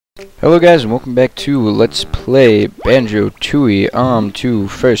Hello guys, and welcome back to Let's Play Banjo-Tooie. To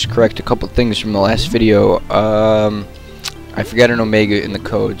first correct a couple things from the last video. I forgot an omega in the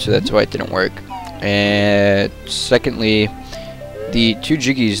code, so that's why it didn't work. And secondly, the two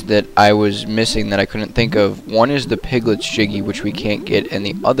jiggies that I was missing that I couldn't think of, one is the Piglet's jiggy, which we can't get, and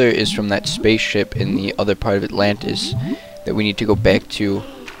the other is from that spaceship in the other part of Atlantis that we need to go back to,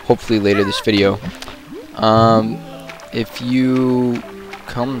 hopefully later this video. If you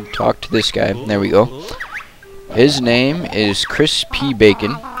come talk to this guy, there we go. His name is Chris P.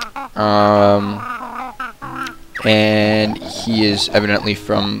 Bacon, and he is evidently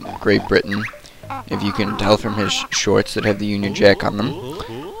from Great Britain, if you can tell from his shorts that have the Union Jack on them.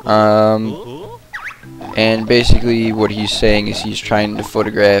 And basically what he's saying is he's trying to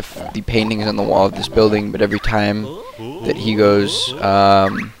photograph the paintings on the wall of this building, but every time that he goes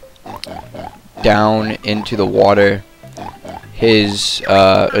down into the water, his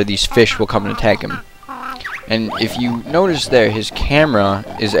or these fish will come and attack him. And if you notice there, his camera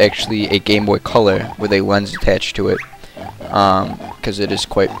is actually a Game Boy Color with a lens attached to it, because it is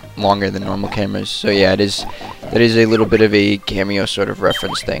quite longer than normal cameras. So yeah, that is a little bit of a cameo sort of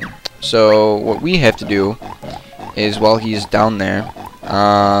reference thing. So what we have to do is, while he's down there,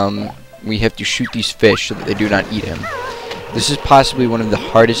 we have to shoot these fish so that they do not eat him. This is possibly one of the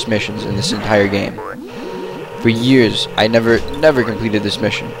hardest missions in this entire game. For years, I never completed this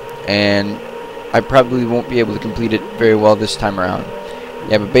mission, and I probably won't be able to complete it very well this time around.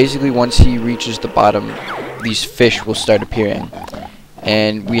 Yeah, but basically once he reaches the bottom, these fish will start appearing,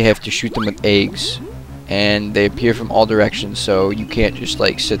 and we have to shoot them with eggs, and they appear from all directions, so you can't just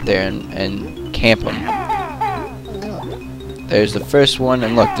like sit there and camp them. There's the first one,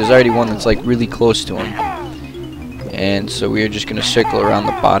 and look, there's already one that's like really close to him. And so we are just going to circle around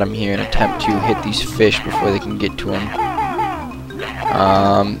the bottom here and attempt to hit these fish before they can get to him.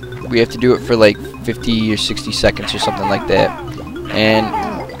 We have to do it for like 50 or 60 seconds or something like that. And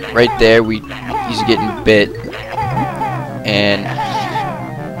right there, he's getting bit. And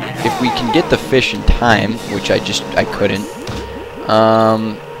if we can get the fish in time, which I couldn't,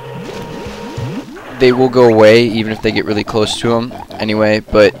 they will go away even if they get really close to him. Anyway,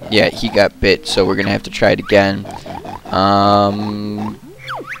 but yeah, he got bit, so we're going to have to try it again.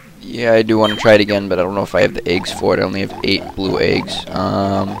 Yeah, I do want to try it again, but I don't know if I have the eggs for it. I only have 8 blue eggs.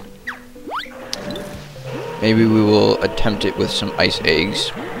 Maybe we will attempt it with some ice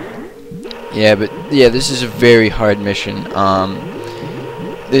eggs. Yeah, but yeah, this is a very hard mission.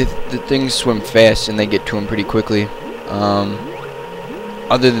 The things swim fast and they get to him pretty quickly.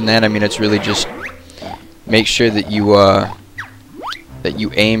 Other than that, I mean, it's really just make sure that you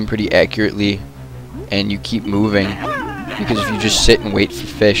aim pretty accurately and you keep moving. Because if you just sit and wait for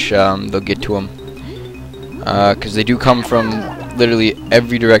fish, they'll get to them. Because they do come from literally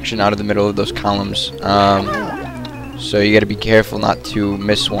every direction out of the middle of those columns. So you got to be careful not to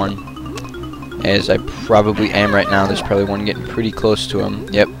miss one. As I probably am right now. There's probably one getting pretty close to him.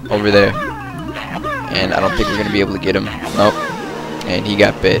 Yep, over there. And I don't think we're going to be able to get him. Nope. And he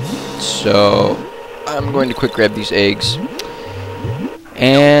got bit. So I'm going to quick grab these eggs.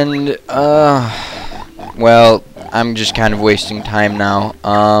 And, well, I'm just kind of wasting time now.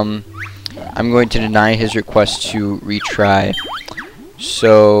 I'm going to deny his request to retry.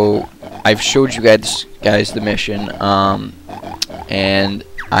 So I've showed you guys the mission, and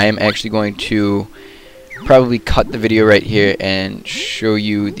I am actually going to probably cut the video right here and show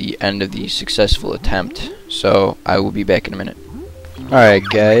you the end of the successful attempt. So I will be back in a minute. Alright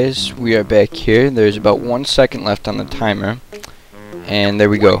guys, we are back here. There's about 1 second left on the timer. And there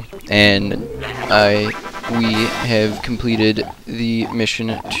we go. And we have completed the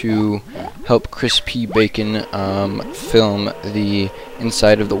mission to help Chris P. Bacon film the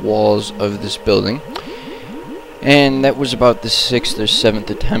inside of the walls of this building. And that was about the 6th or 7th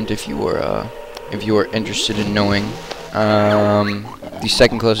attempt, if you were interested in knowing. The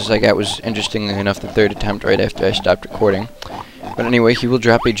second closest I got was, interestingly enough, the 3rd attempt right after I stopped recording. But anyway, he will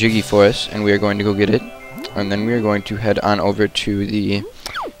drop a jiggy for us, and we are going to go get it. And then we are going to head on over to the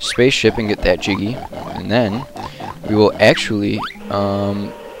spaceship and get that jiggy. And then we will actually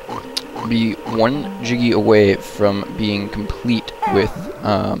be 1 jiggy away from being complete with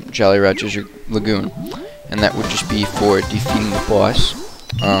Jolly Roger's Lagoon. And that would just be for defeating the boss,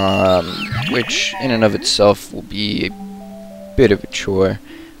 which in and of itself will be a bit of a chore.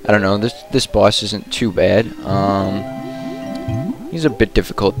 I don't know, this boss isn't too bad. He's a bit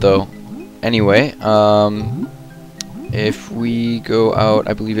difficult though. Anyway, if we go out,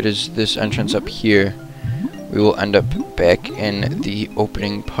 I believe it is this entrance up here, we will end up back in the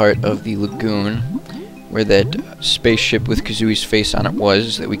opening part of the lagoon. where that spaceship with Kazooie's face on it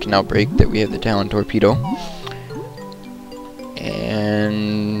was, that we can now break, that we have the Talon Torpedo.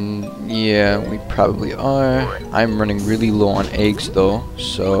 And yeah, we probably are. I'm running really low on eggs though,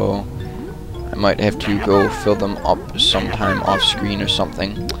 so I might have to go fill them up sometime off screen or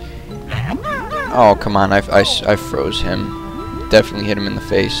something. Oh, come on, I froze him. Definitely hit him in the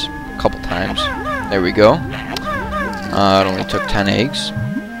face a couple times. There we go. It only took 10 eggs.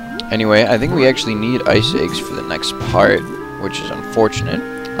 Anyway, I think we actually need ice eggs for the next part, which is unfortunate.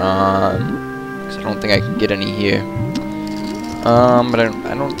 Because I don't think I can get any here. But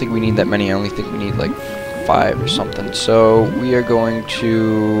I don't think we need that many. I only think we need like 5 or something. So we are going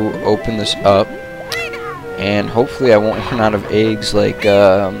to open this up, and hopefully I won't run out of eggs like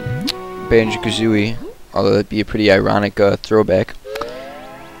Banjo-Kazooie, although that'd be a pretty ironic throwback.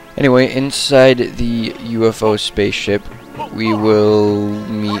 Anyway, inside the UFO spaceship, we will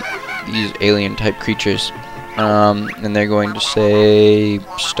meet these alien-type creatures, and they're going to say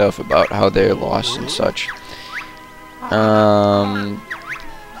stuff about how they're lost and such.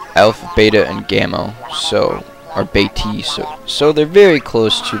 Alpha, Beta, and Gamma, or Beta, so they're very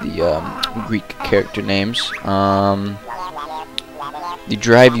close to the Greek character names. The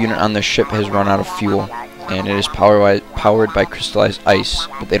drive unit on the ship has run out of fuel, and it is powered by crystallized ice,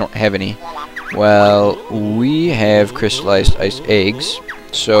 but they don't have any. Well, we have crystallized ice eggs,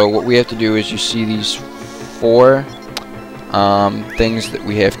 so what we have to do is, you see these 4 things that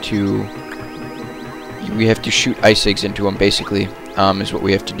we have to shoot ice eggs into them, basically, is what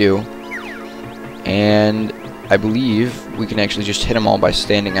we have to do. And I believe we can actually just hit them all by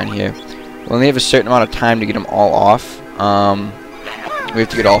standing on here. We only have a certain amount of time to get them all off. We have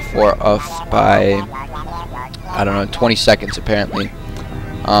to get all 4 off by, I don't know, 20 seconds apparently.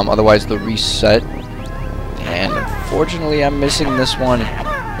 Otherwise they'll reset. And unfortunately I'm missing this one.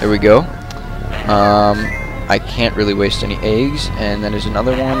 There we go. I can't really waste any eggs. And then there's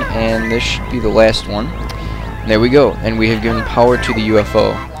another one, and this should be the last one. There we go. And we have given power to the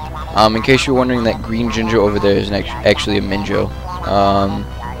UFO. In case you're wondering, that green Jinjo over there is actually a Minjo.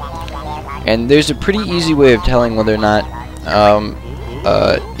 And there's a pretty easy way of telling whether or not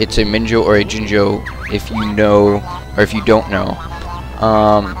it's a Minjo or a Jinjo if you know, or if you don't know.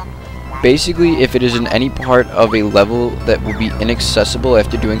 Basically, if it is in any part of a level that will be inaccessible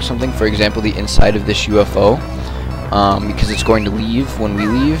after doing something, for example, the inside of this UFO, because it's going to leave when we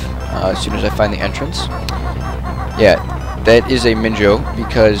leave, as soon as I find the entrance. Yeah, that is a Minjo,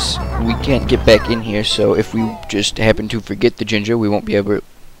 because we can't get back in here, so if we just happen to forget the Jinjo, we won't be able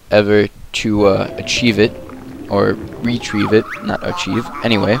ever to achieve it, or retrieve it, not achieve.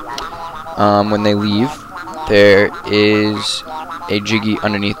 Anyway, when they leave, there is a Jiggy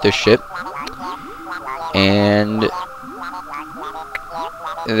underneath the ship, and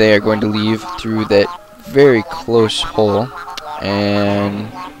they are going to leave through that very close hole, and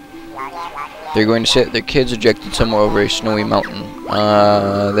they're going to say that their kid's ejected somewhere over a snowy mountain.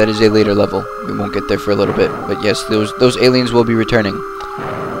 That is a later level. We won't get there for a little bit, but yes, those aliens will be returning.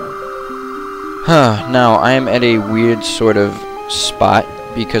 Now, I am at a weird sort of spot,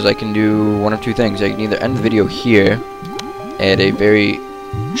 because I can do one of 2 things. I can either end the video here at a very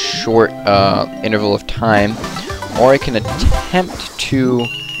short interval of time, or I can attempt to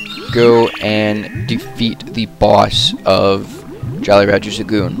go and defeat the boss of Jolly Roger's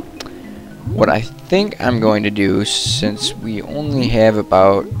Lagoon. What I think I'm going to do, since we only have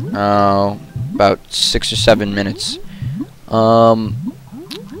about 6 or 7 minutes, I'm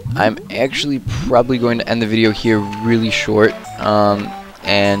actually probably going to end the video here really short,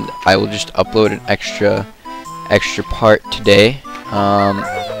 and I will just upload an extra part today,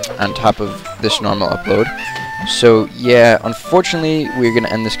 on top of this normal upload. So yeah, unfortunately we're gonna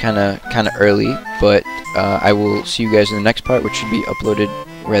end this kinda early, but I will see you guys in the next part, which should be uploaded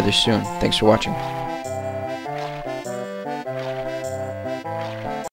rather soon. Thanks for watching.